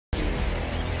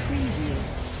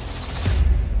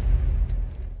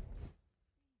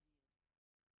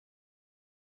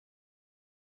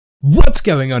What's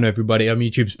going on, everybody? I'm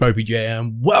YouTube's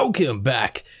PopeyJN. Welcome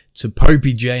back to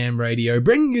PopeyJN Radio,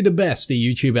 bringing you the best that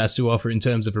YouTube has to offer in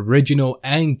terms of original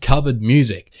and covered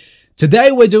music. Today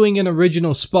we're doing an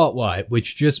original spotlight,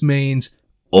 which just means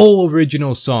all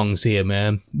original songs here,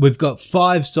 man. We've got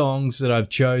 5 songs that I've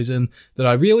chosen that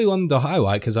I really wanted to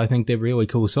highlight because I think they're really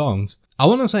cool songs. I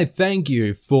want to say thank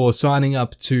you for signing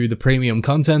up to the premium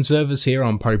content service here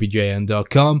on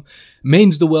PopeyJN.com. It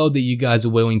means the world that you guys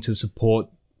are willing to support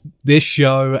this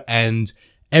show and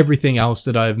everything else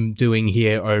that I'm doing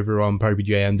here over on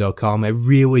PopeyJN.com. It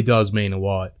really does mean a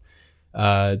lot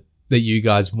that you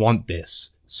guys want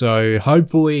this. So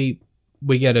hopefully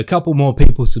we get a couple more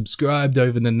people subscribed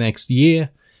over the next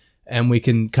year and we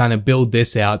can kind of build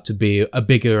this out to be a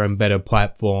bigger and better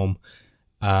platform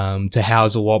to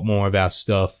house a lot more of our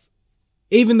stuff.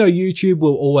 Even though YouTube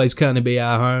will always kind of be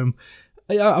our home,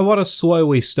 I want to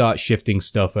slowly start shifting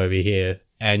stuff over here.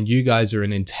 And you guys are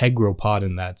an integral part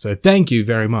in that, so thank you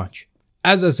very much.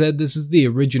 As I said, this is the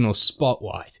original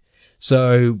spotlight.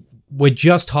 So we're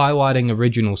just highlighting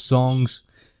original songs.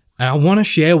 And I want to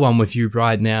share one with you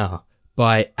right now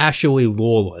by Ashley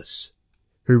Lawless,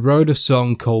 who wrote a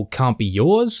song called Can't Be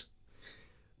Yours,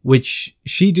 which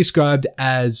she described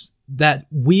as that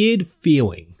weird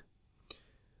feeling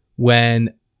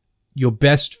when your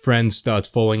best friend starts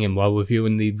falling in love with you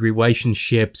and the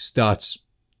relationship starts...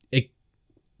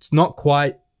 It's not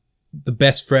quite the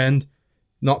best friend,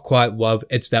 not quite love.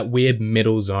 It's that weird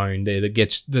middle zone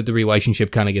that the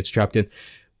relationship kind of gets trapped in,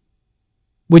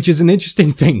 which is an interesting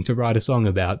thing to write a song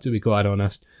about, to be quite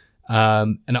honest.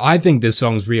 And I think this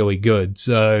song's really good.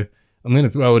 So I'm going to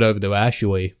throw it over to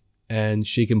Ashley and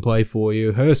she can play for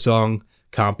you her song,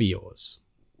 Can't Be Yours.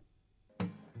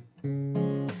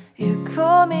 You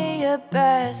call me your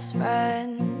best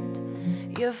friend.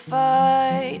 You're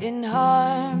fighting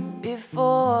harm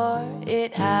before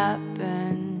it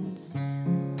happens.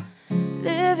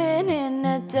 Living in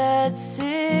a dead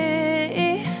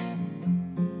sea,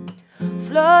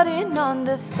 floating on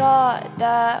the thought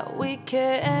that we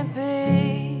can't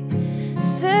be.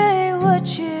 Say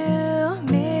what you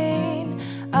mean,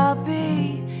 I'll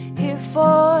be here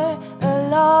for a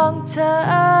long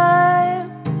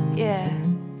time. Yeah,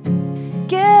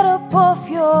 get up off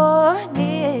your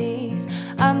knees,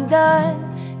 I'm done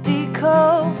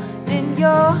decoding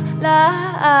your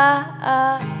lies.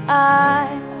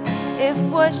 If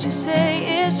what you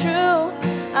say is true,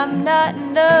 I'm not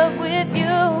in love with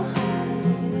you.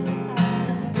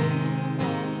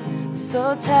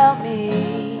 So tell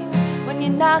me, when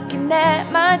you're knocking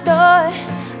at my door,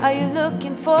 are you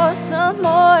looking for some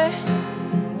more?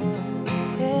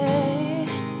 Yeah.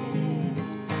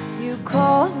 You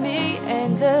call me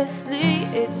endlessly,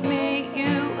 it's me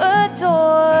you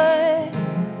adore.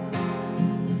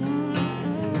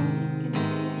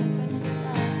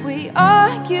 We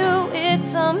argue, it's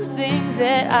something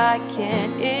that I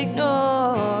can't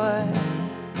ignore.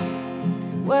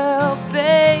 Well,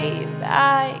 babe,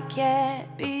 I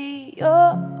can't be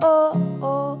yours.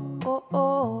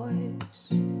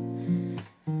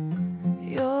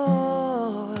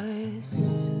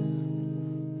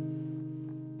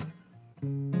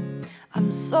 I'm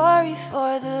sorry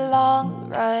for the long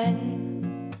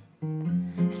run,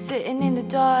 sitting in the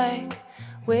dark,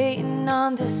 waiting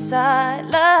on the sidelines,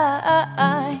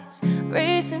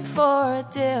 racing for a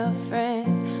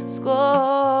different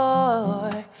score,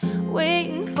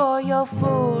 waiting for your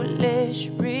foolish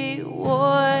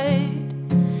reward.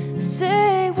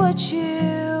 Say what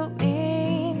you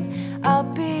mean, I'll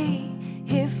be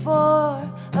here for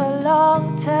a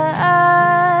long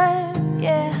time.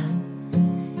 Yeah,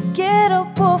 get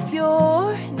up off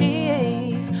your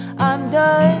knees, I'm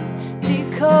done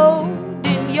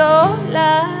decoding your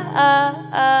lies.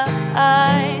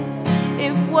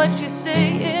 If what you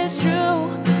say is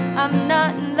true, I'm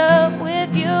not in love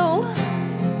with you.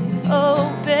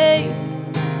 Oh babe,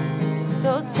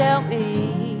 so tell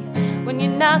me, when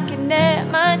you're knocking at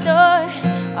my door,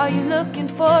 are you looking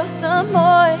for some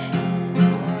more?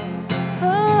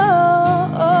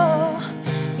 Oh,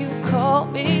 you call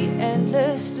me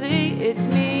endlessly, it's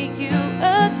me you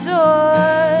adore.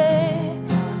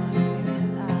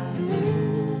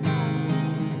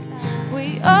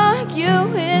 We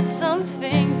argue, it's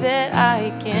something that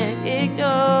I can't ignore.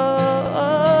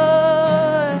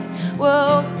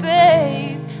 Well,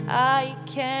 babe, I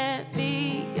can't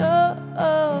be yours.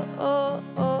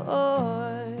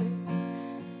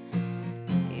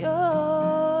 Yours,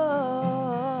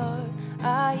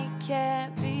 I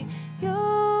can't be yours.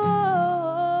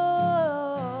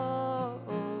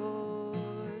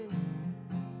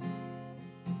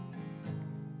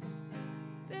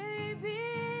 Baby,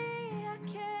 I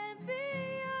can't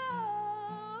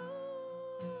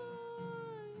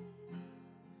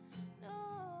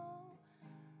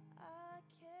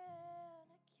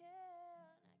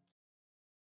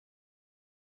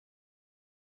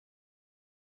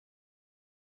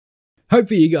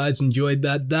Hopefully you guys enjoyed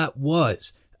that. That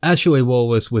was Ashley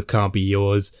Wallace with Can't Be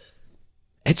Yours.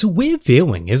 It's a weird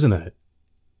feeling, isn't it?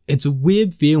 It's a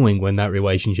weird feeling when that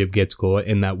relationship gets caught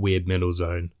in that weird middle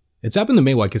zone. It's happened to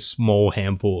me like a small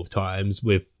handful of times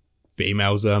with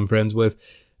females that I'm friends with.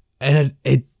 And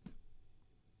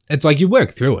it's like you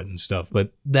work through it and stuff,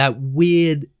 but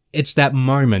it's that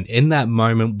moment, in that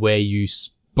moment where you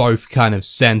both kind of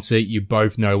sense it, you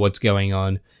both know what's going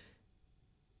on.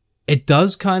 It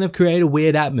does kind of create a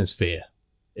weird atmosphere.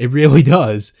 It really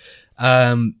does.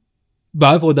 But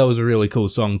I thought that was a really cool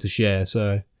song to share,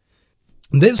 so.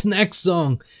 This next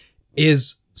song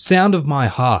is Sound of My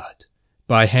Heart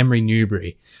by Henry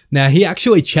Newberry. Now, he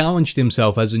actually challenged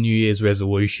himself as a New Year's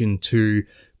resolution to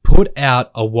put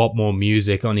out a lot more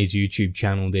music on his YouTube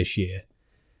channel this year.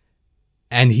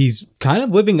 And he's kind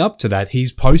of living up to that.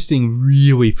 He's posting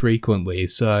really frequently.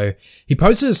 So he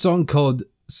posted a song called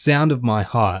Sound of My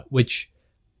Heart, which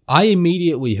I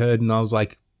immediately heard and I was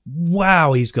like,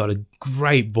 wow, he's got a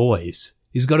great voice.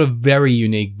 He's got a very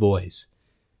unique voice.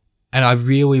 And I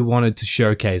really wanted to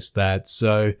showcase that.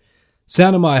 So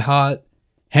Sound of My Heart,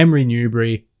 Henry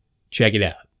Newberry, check it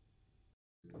out.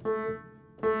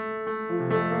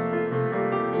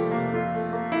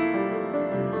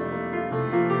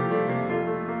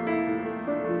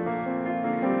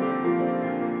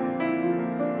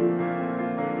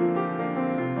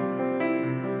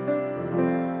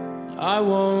 I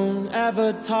won't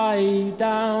ever tie you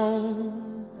down.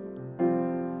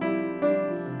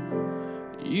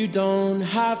 You don't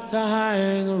have to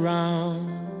hang around.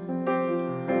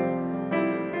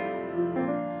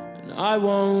 And I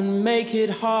won't make it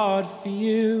hard for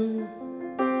you.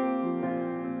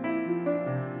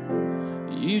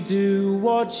 You do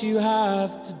what you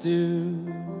have to do.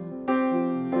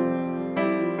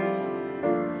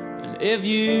 And if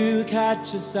you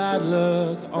catch a sad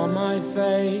look on my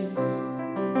face,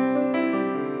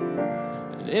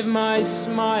 and if my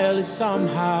smile is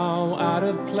somehow out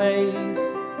of place,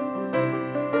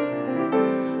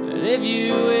 and if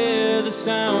you hear the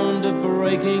sound of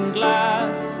breaking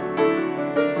glass,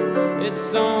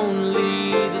 it's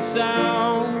only the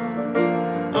sound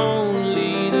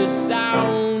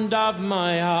of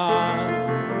my heart.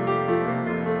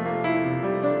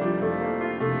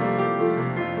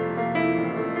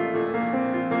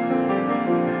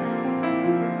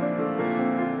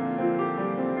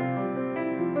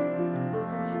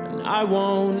 And I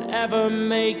won't ever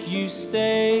make you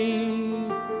stay.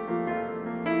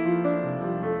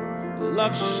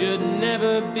 Love should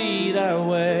never be that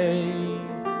way.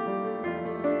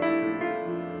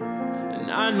 And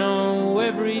I know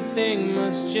everything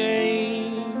must change.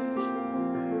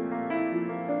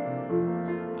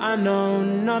 I know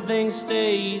nothing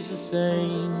stays the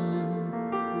same.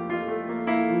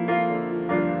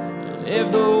 And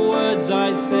if the words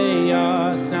I say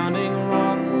are sounding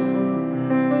wrong,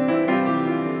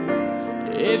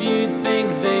 if you think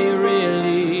they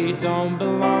really don't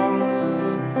belong,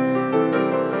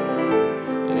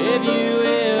 if you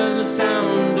hear the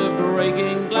sound of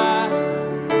breaking glass,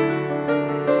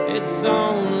 it's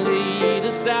only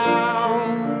the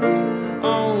sound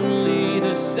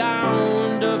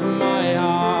of my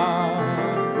heart.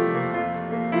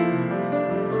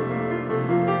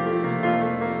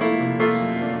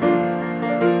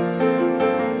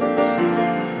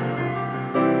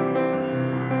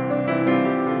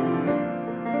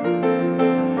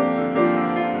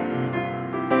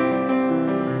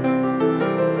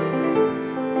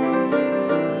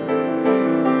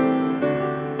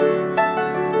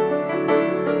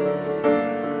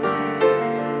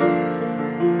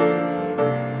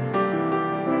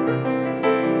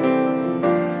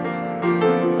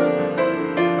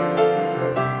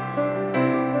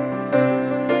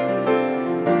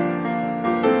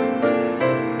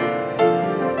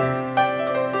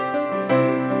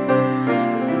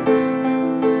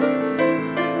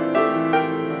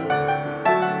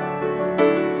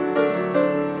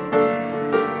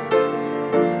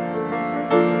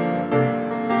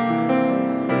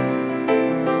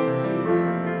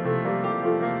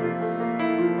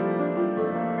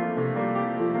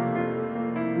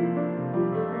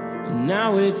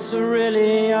 Now it's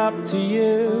really up to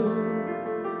you.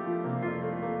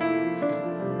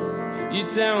 You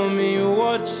tell me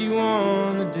what you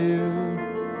wanna do.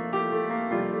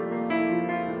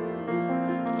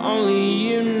 Only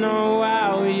you know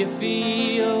how you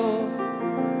feel.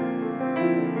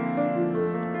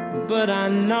 But I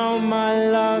know my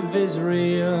love is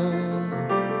real.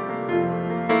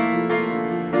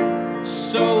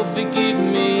 So forgive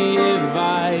me if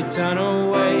I turn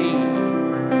away.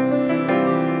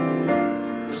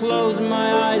 Close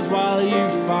my eyes while you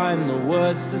find find the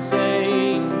words to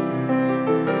say.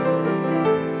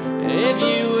 If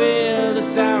you hear the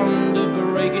sound of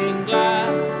breaking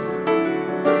glass,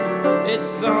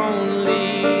 it's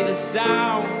only the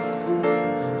sound,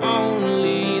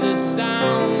 only the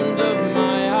sound of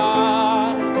my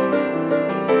heart.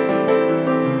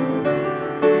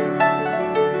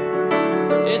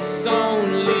 It's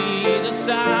only the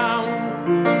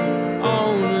sound,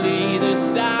 only the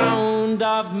sound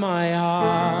of my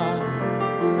heart.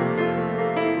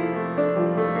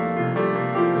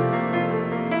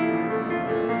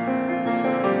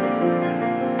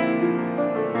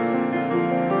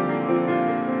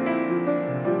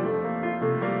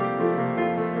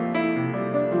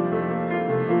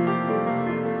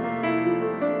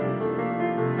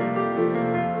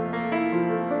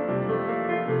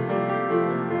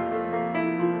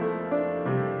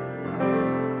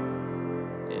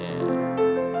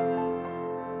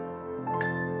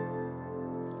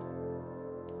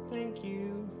 Thank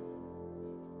you.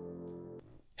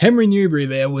 Henry Newberry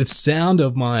there with Sound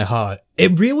of My Heart.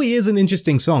 It really is an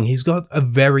interesting song. He's got a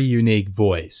very unique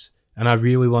voice, and I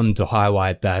really wanted to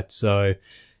highlight that.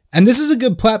 And this is a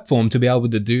good platform to be able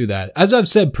to do that. As I've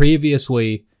said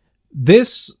previously,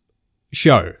 this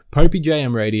show,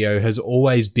 PopeyJN Radio, has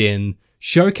always been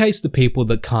showcase the people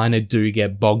that kind of do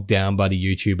get bogged down by the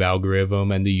YouTube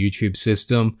algorithm and the YouTube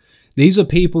system. These are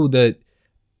people that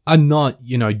are not,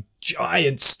 you know,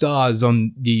 giant stars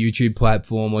on the YouTube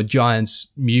platform or giant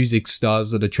music stars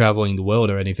that are traveling the world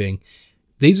or anything.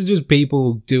 These are just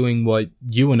people doing what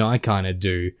you and I kind of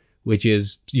do, which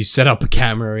is you set up a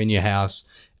camera in your house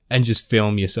and just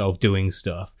film yourself doing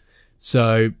stuff.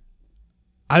 So,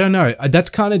 I don't know.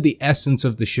 That's kind of the essence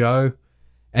of the show.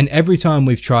 And every time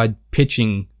we've tried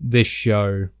pitching this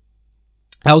show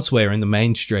elsewhere in the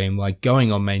mainstream, like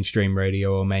going on mainstream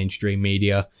radio or mainstream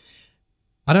media,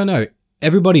 I don't know.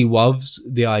 Everybody loves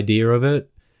the idea of it.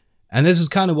 And this is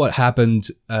kind of what happened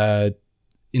in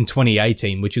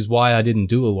 2018, which is why I didn't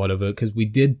do a lot of it, because we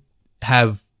did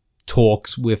have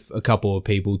talks with a couple of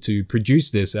people to produce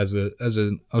this as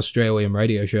an Australian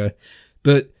radio show.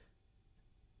 But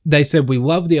they said, we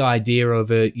love the idea of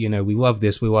it, you know, we love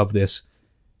this, we love this.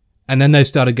 And then they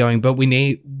started going, but we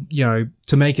need, you know,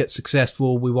 to make it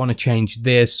successful, we want to change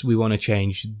this, we want to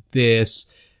change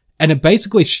this. And it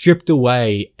basically stripped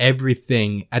away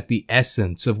everything at the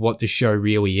essence of what the show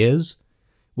really is,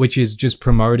 which is just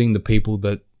promoting the people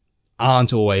that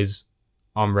aren't always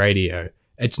on radio.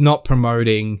 It's not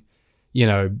promoting, you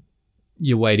know,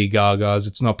 your Lady Gagas.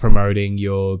 It's not promoting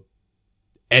your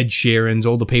Ed Sheerans,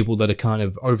 all the people that are kind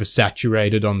of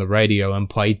oversaturated on the radio and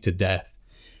played to death.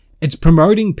 It's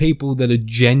promoting people that are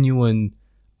genuine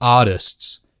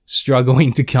artists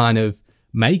struggling to kind of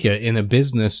make it in a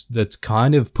business that's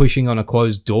kind of pushing on a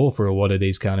closed door for a lot of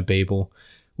these kind of people,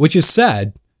 which is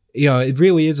sad. You know, it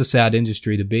really is a sad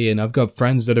industry to be in. I've got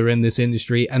friends that are in this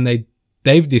industry and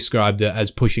they've described it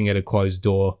as pushing at a closed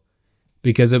door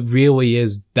because it really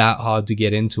is that hard to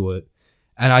get into it.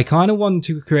 And I kind of wanted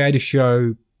to create a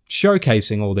show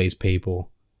showcasing all these people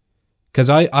because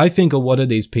I think a lot of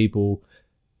these people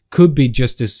could be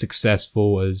just as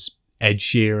successful as Ed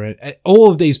Sheeran, all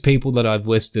of these people that I've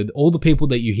listed, all the people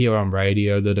that you hear on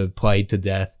radio that have played to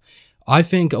death. I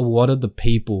think a lot of the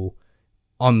people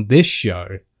on this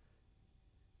show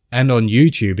and on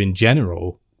YouTube in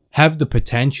general have the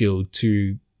potential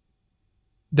to,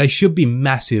 they should be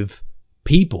massive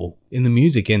people in the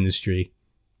music industry.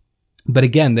 But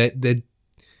again,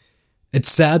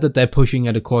 it's sad that they're pushing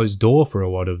at a closed door for a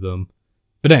lot of them.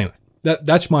 But anyway,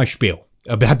 that's my spiel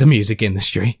about the music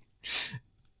industry.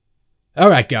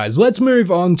 Alright guys, let's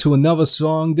move on to another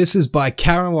song. This is by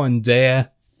Caroline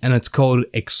Dare and it's called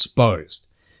Exposed.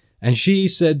 And she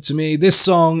said to me, this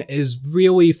song is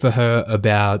really for her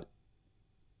about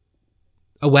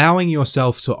allowing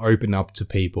yourself to open up to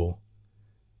people.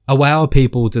 Allow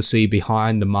people to see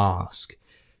behind the mask.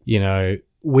 You know,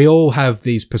 we all have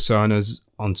these personas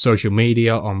on social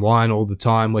media, online all the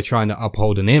time. We're trying to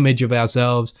uphold an image of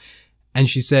ourselves. And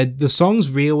she said, the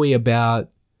song's really about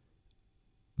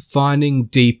finding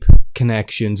deep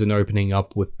connections and opening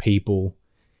up with people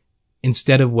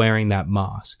instead of wearing that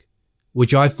mask,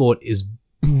 which I thought is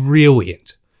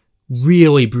brilliant.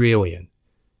 Really brilliant.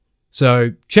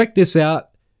 So check this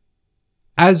out.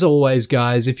 As always,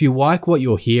 guys, if you like what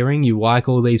you're hearing, you like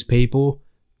all these people,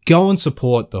 go and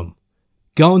support them.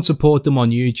 Go and support them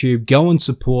on YouTube. Go and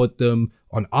support them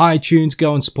on iTunes.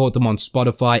 Go and support them on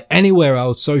Spotify, anywhere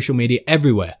else, social media,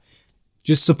 everywhere.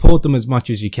 Just support them as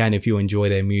much as you can if you enjoy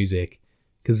their music,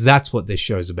 because that's what this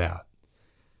show's about.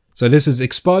 So this is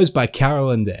Exposed by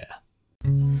Caroline Dare.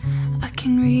 I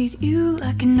can read you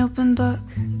like an open book.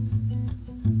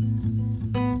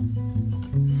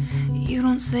 You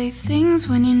don't say things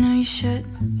when you know you should.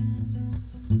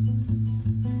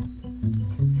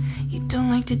 You don't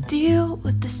like to deal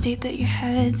with the state that your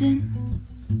head's in.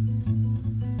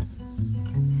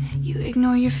 You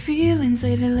ignore your feelings,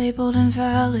 later labeled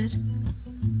invalid.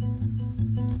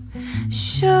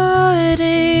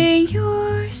 Shutting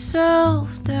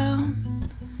yourself down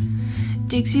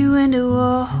digs you into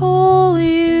a hole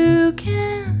you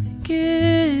can't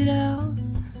get out,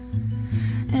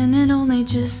 and it only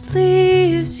just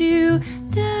leaves you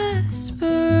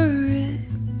desperate,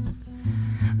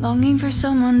 longing for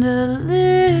someone to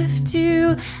lift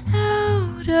you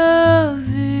out of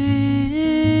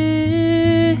it.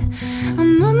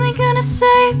 I'm only gonna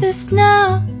say this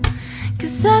now,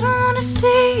 'cause I don't wanna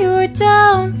see your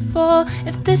downfall.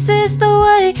 If this is the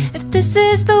way, if this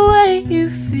is the way you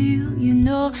feel, you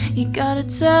know you gotta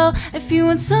tell. If you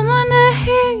want someone to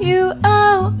hear you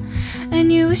out,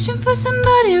 and you wishing for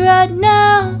somebody right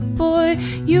now, boy,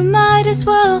 you might as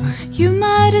well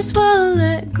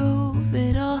let go of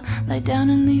it all. Lie down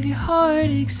and leave your heart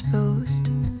exposed.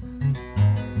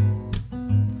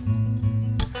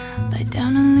 Lie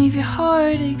down and leave your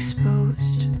heart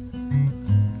exposed.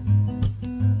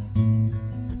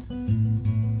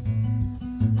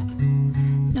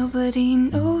 Nobody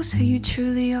knows who you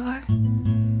truly are,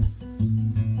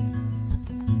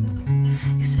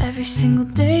 'cause every single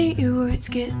day your words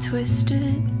get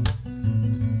twisted.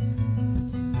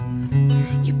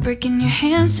 You're breaking your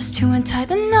hands just to untie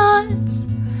the knots.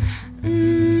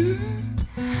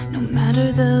 No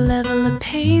matter the level of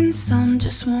pain, some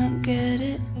just won't get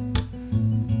it.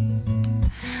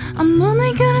 I'm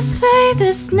only gonna say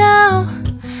this now,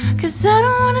 'cause I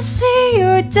don't wanna see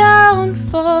your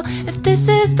downfall. If this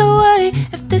is the way,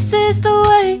 if this is the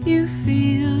way you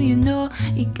feel, you know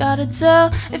you gotta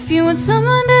tell. If you want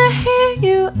someone to hear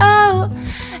you out,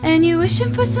 and you're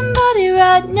wishing for somebody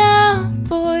right now,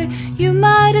 boy, you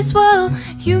might as well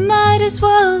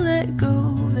let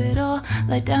go of it all.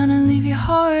 Lie down and leave your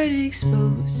heart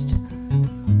exposed.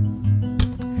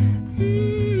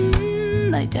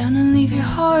 Lie down and leave your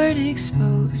heart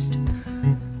exposed.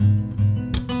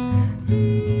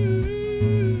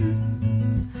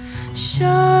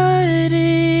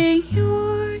 Shutting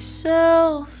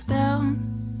yourself down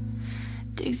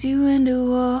digs you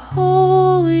into a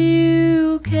hole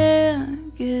you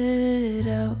can't get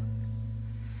out,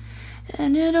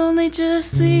 and it only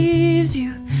just leaves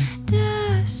you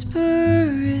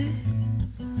desperate,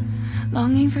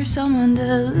 longing for someone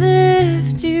to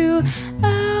lift you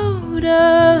out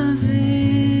of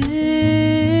it.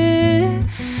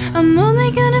 I'm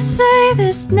only gonna say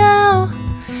this now,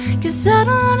 'cause I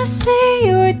don't wanna see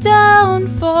your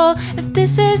downfall. If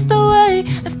this is the way,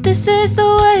 if this is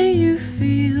the way you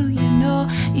feel, you know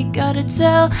you gotta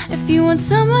tell. If you want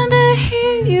someone to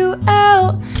hear you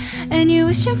out, and you're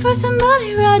wishing for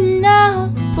somebody right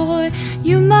now, boy,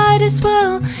 you might as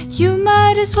well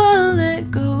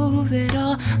let go of it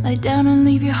all. Lie down and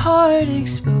leave your heart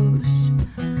exposed.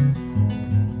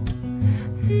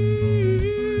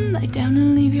 Lie down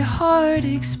and leave your heart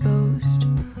exposed.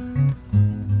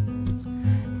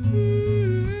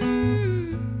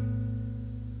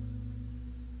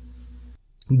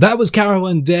 That was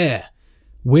Carolyn Dare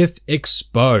with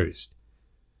Exposed.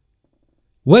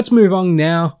 Let's move on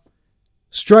now,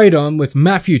 straight on with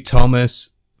Matthew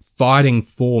Thomas, Fighting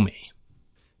For Me.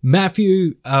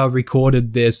 Matthew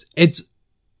recorded this. It's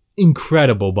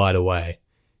incredible, by the way.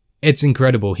 It's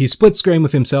incredible. He split screen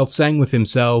with himself, sang with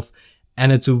himself,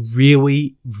 and it's a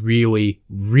really, really,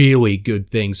 really good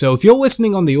thing. So if you're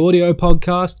listening on the audio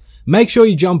podcast, make sure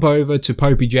you jump over to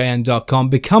PopeyJN.com,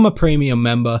 become a premium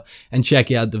member, and check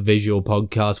out the visual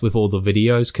podcast with all the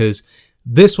videos, because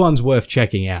this one's worth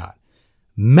checking out.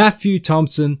 Matthew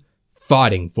Thompson,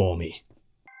 Fighting For Me.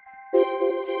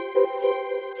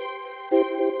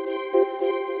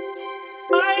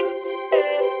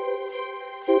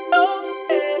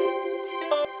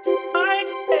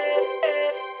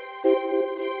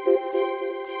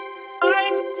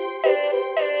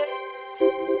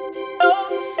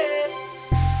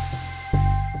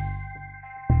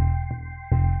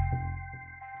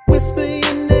 Whisper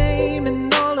your name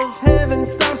and all of heaven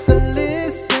stops to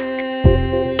listen.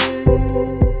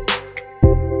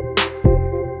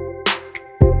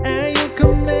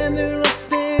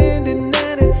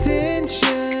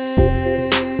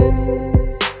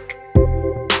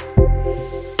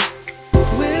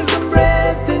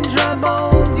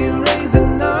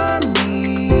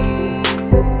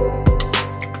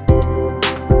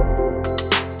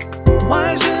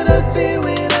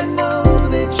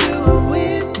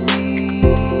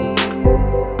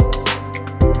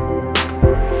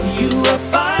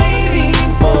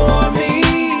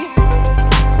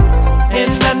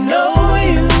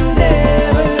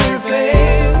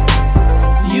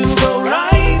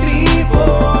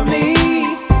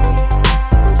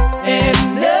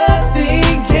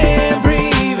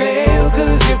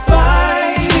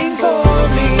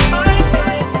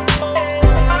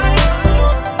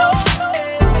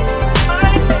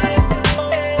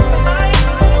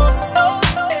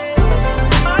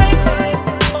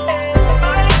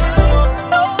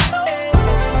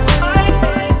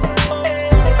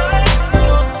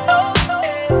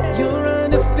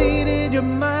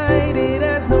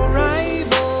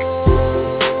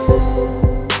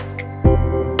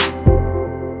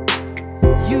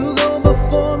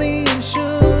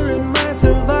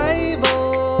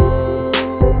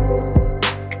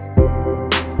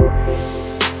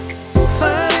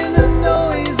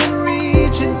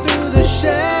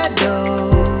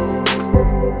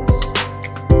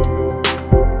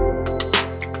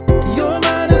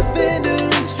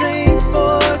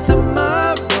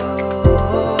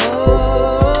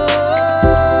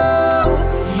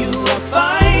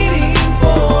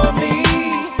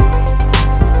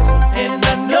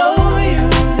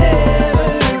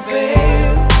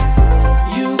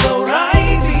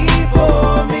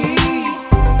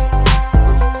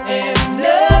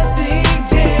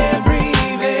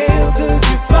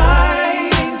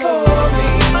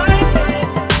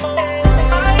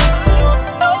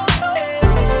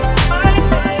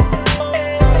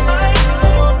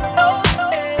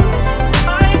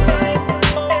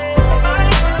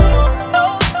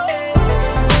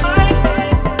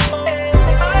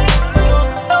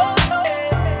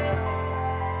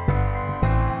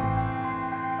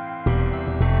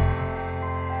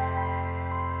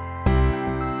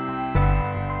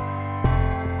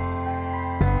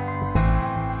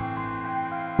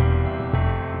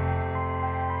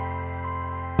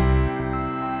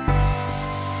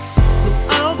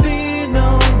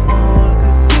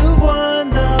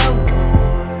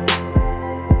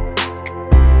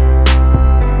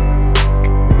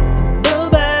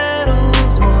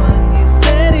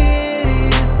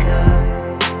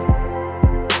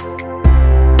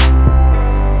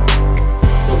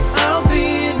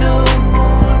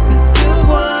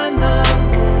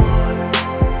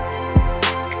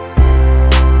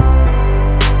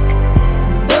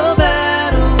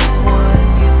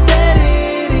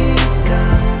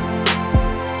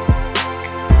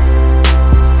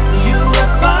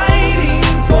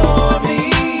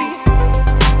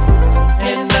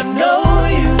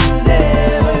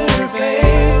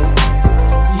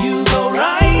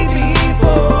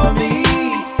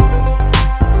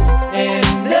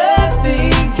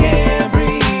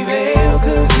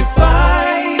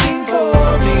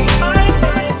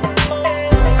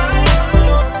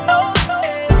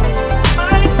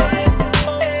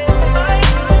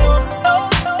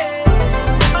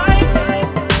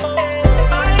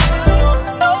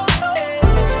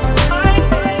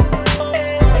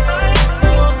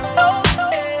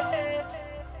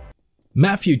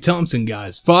 Matthew Thompson,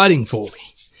 guys, fighting for me.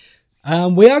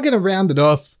 We are going to round it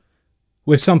off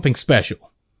with something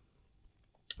special.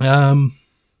 I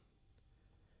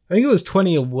think it was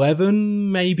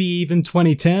 2011, maybe even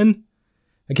 2010.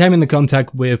 I came into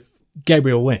contact with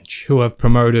Gabriel Lynch, who I've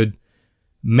promoted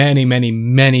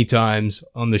many times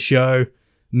on the show.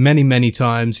 Many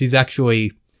times. He's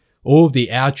actually, all of the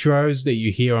outros that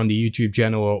you hear on the YouTube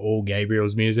channel are all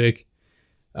Gabriel's music.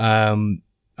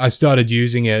 I started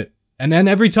using it, and then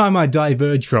every time I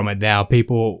diverge from it now,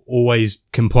 people always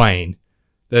complain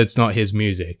that it's not his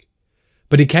music.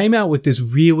 But he came out with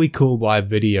this really cool live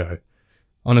video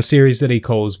on a series that he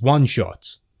calls One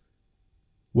Shots,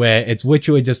 where it's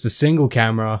literally just a single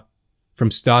camera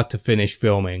from start to finish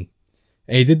filming.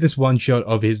 And he did this one shot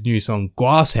of his new song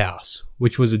Glass House,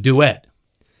 which was a duet.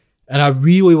 And I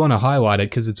really want to highlight it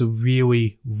because it's a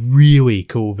really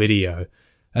cool video.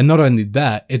 And not only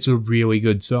that, it's a really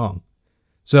good song.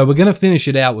 So we're going to finish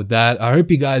it out with that. I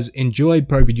hope you guys enjoyed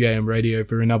PopeyJN Radio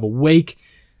for another week.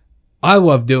 I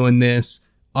love doing this.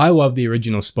 I love the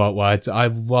original spotlights. I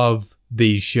love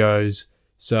these shows.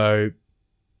 So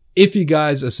if you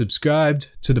guys are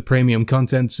subscribed to the premium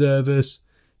content service,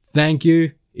 thank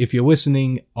you. If you're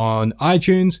listening on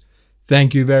iTunes,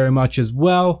 thank you very much as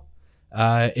well.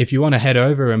 If you want to head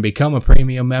over and become a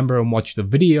premium member and watch the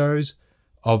videos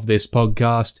of this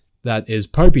podcast, that is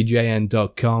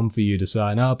PopeyJN.com for you to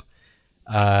sign up.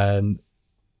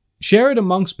 Share it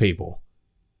amongst people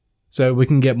so we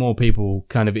can get more people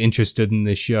kind of interested in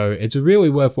this show. It's a really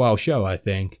worthwhile show, I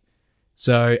think.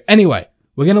 So anyway,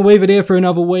 we're going to leave it here for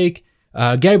another week.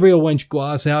 Gabriel Lynch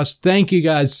Glasshouse, thank you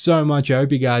guys so much. I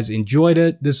hope you guys enjoyed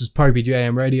it. This is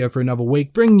PopeyJN Radio for another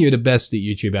week, bringing you the best that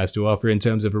YouTube has to offer in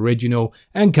terms of original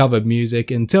and covered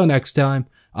music. Until next time,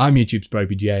 I'm YouTube's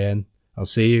PopeyJN. I'll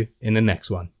see you in the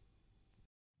next one.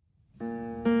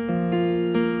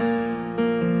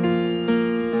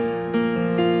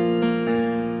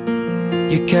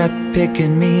 You kept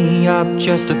picking me up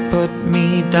just to put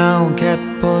me down,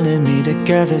 kept pulling me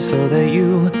together so that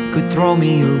you could throw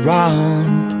me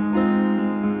around.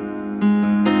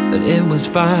 But it was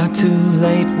far too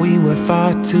late, we were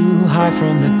far too high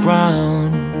from the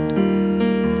ground.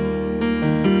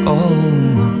 Oh,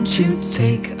 won't you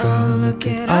take a look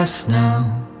at us now?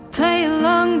 Play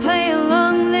along,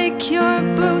 lick your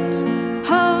boots.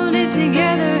 Hold it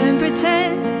together and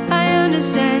pretend I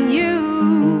understand you.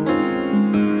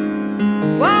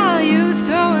 While you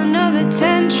throw another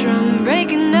tantrum,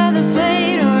 break another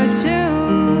plate or two.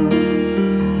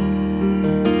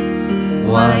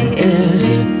 Why is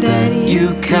it that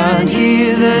you can't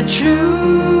hear the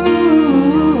truth?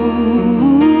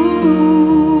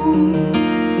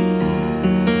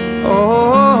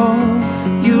 Oh,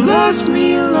 you lost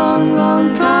me a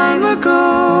long time ago,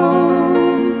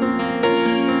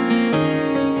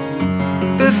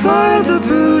 before the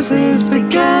bruises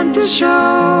began to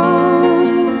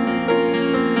show.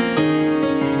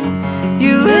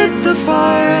 You lit the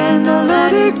fire and I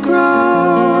let it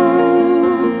grow.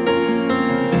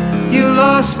 You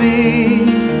lost me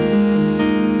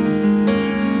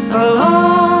a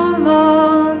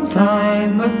long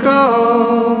time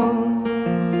ago.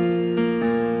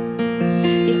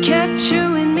 You kept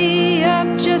chewing me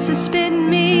up just to spit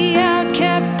me out,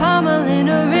 kept pummeling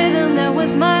a rhythm that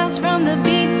was miles from the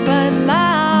beat but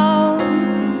loud.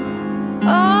 Oh,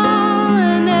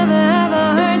 I never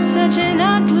ever heard such an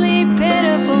ugly,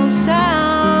 pitiful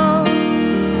sound.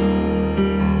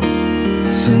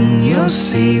 Soon you'll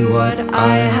see what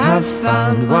I have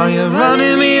found, while you're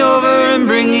running me over and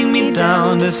bringing me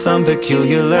down to some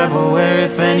peculiar level where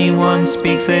if anyone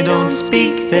speaks, they don't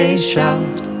speak, they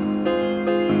shout.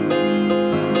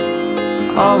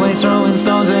 Always throwing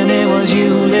stones when it was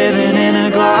you living in a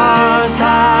glass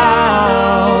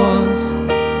house.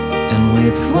 And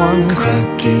with one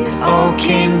crack it all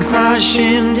came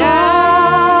crashing down.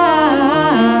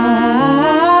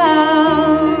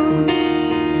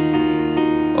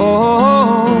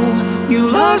 Oh, you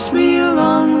lost me a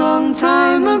long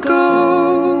time ago,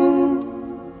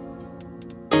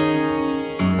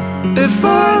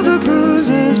 before the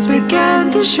bruises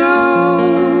began to show.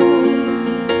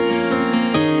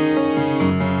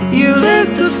 You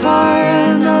lit the fire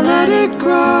and I let it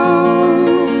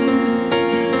grow.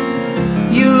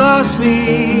 You lost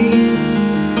me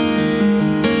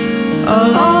a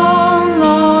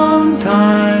long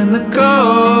time ago.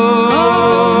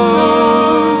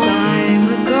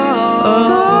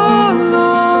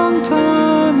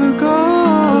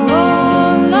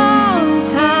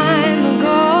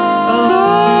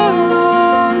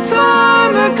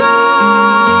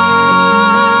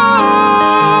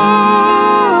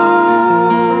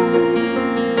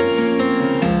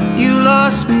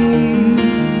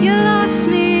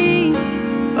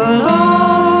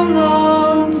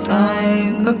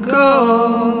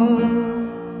 go.